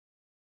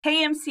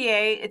Hey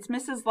MCA, it's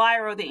Mrs.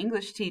 Lyro, the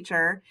English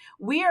teacher.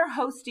 We are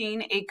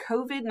hosting a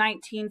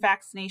COVID-19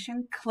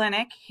 vaccination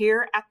clinic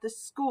here at the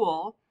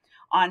school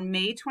on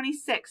May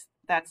 26th.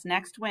 That's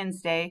next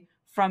Wednesday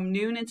from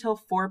noon until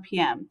 4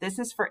 p.m. This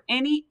is for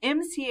any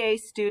MCA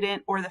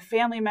student or the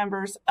family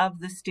members of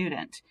the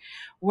student,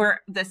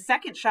 where the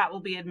second shot will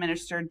be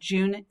administered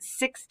June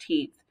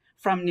 16th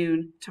from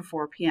noon to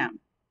 4 p.m.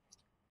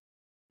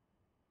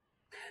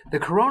 The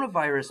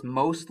coronavirus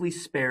mostly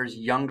spares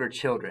younger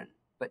children,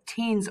 but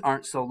teens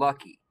aren't so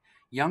lucky.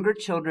 Younger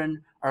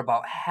children are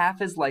about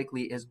half as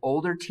likely as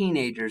older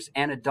teenagers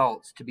and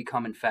adults to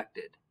become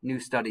infected, new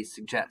studies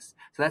suggest.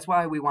 So that's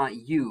why we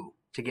want you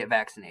to get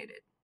vaccinated.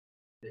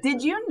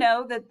 Did you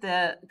know that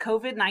the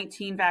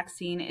COVID-19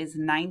 vaccine is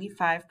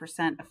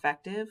 95%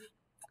 effective?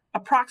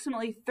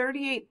 Approximately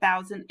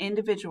 38,000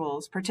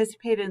 individuals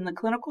participated in the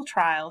clinical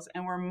trials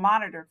and were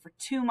monitored for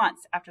 2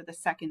 months after the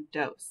second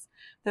dose.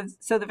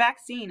 So the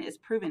vaccine is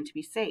proven to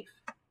be safe.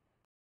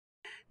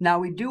 Now,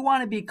 we do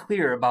want to be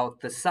clear about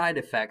the side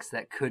effects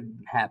that could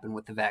happen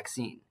with the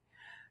vaccine.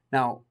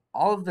 Now,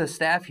 all of the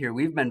staff here,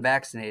 we've been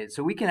vaccinated,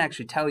 so we can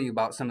actually tell you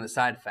about some of the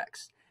side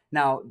effects.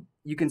 Now,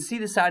 you can see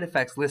the side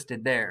effects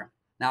listed there.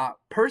 Now,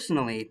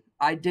 personally,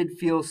 I did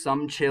feel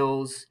some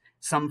chills,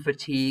 some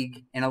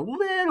fatigue, and a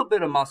little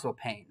bit of muscle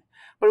pain,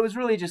 but it was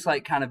really just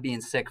like kind of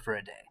being sick for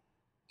a day.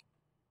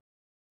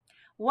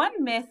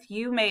 One myth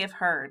you may have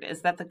heard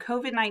is that the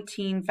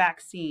COVID-19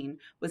 vaccine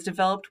was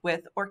developed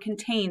with or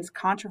contains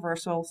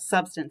controversial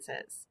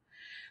substances.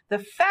 The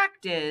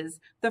fact is,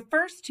 the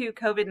first two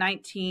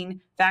COVID-19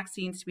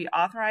 vaccines to be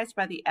authorized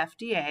by the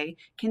FDA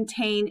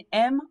contain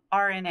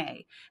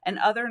mRNA and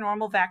other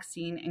normal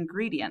vaccine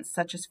ingredients,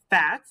 such as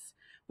fats,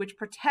 which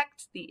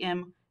protect the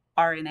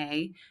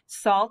mRNA,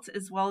 salt,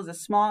 as well as a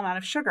small amount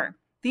of sugar.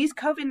 These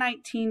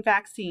COVID-19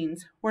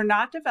 vaccines were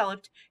not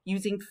developed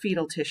using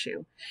fetal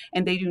tissue,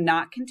 and they do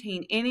not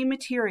contain any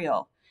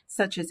material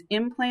such as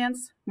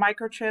implants,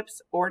 microchips,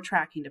 or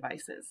tracking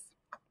devices.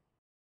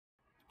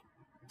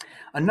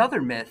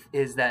 Another myth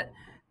is that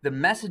the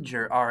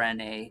messenger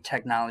RNA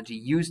technology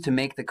used to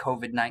make the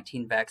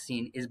COVID-19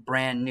 vaccine is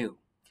brand new.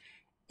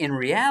 In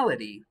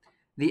reality,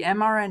 the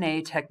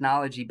mRNA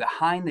technology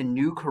behind the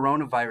new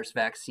coronavirus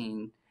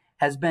vaccine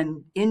has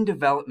been in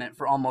development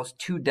for almost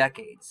 2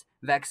 decades.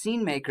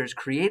 Vaccine makers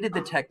created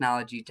the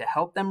technology to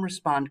help them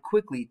respond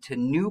quickly to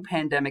new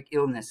pandemic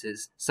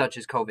illnesses such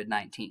as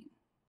COVID-19.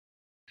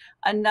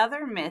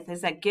 Another myth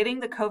is that getting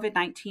the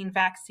COVID-19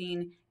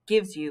 vaccine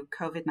gives you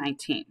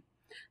COVID-19.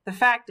 The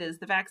fact is,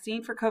 the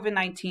vaccine for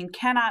COVID-19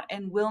 cannot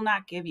and will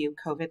not give you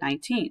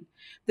COVID-19.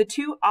 The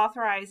two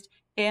authorized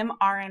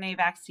mRNA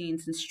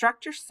vaccines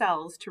instruct your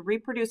cells to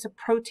reproduce a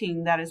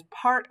protein that is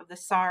part of the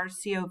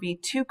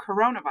SARS-CoV-2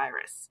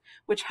 coronavirus,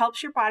 which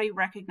helps your body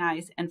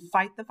recognize and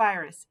fight the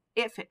virus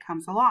if it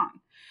comes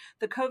along.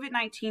 The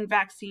COVID-19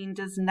 vaccine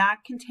does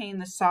not contain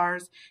the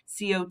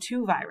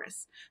SARS-CoV-2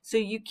 virus, so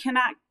you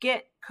cannot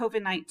get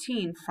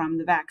COVID-19 from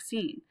the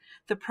vaccine.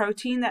 The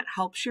protein that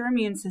helps your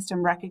immune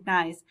system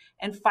recognize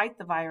and fight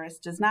the virus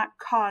does not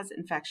cause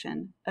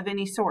infection of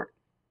any sort.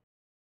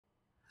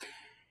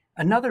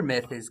 Another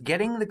myth is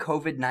getting the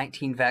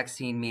COVID-19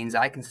 vaccine means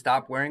I can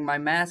stop wearing my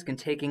mask and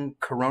taking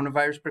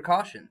coronavirus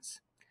precautions.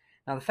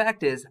 Now, the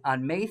fact is,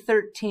 on May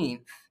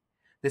 13th,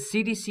 the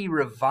CDC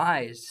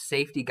revised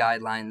safety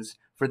guidelines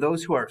for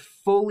those who are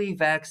fully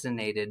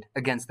vaccinated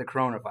against the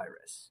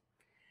coronavirus.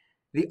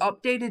 The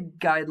updated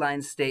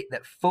guidelines state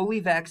that fully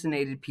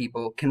vaccinated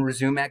people can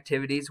resume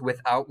activities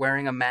without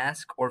wearing a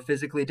mask or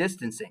physically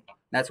distancing.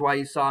 That's why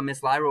you saw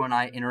Miss Lyro and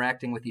I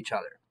interacting with each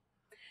other.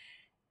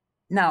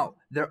 Now,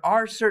 there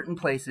are certain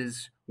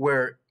places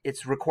where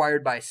it's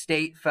required by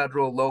state,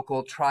 federal,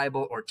 local,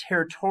 tribal, or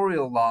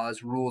territorial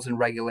laws, rules, and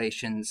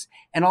regulations,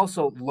 and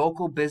also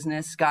local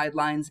business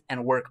guidelines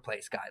and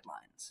workplace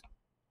guidelines.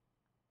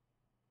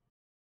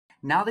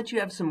 Now that you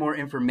have some more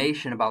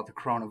information about the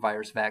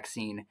coronavirus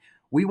vaccine,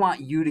 we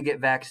want you to get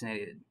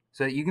vaccinated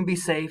so that you can be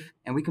safe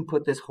and we can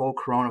put this whole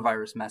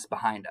coronavirus mess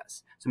behind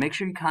us. So make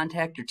sure you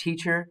contact your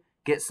teacher,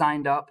 get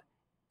signed up,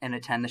 and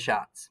attend the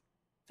shots.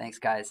 Thanks,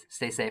 guys.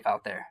 Stay safe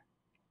out there.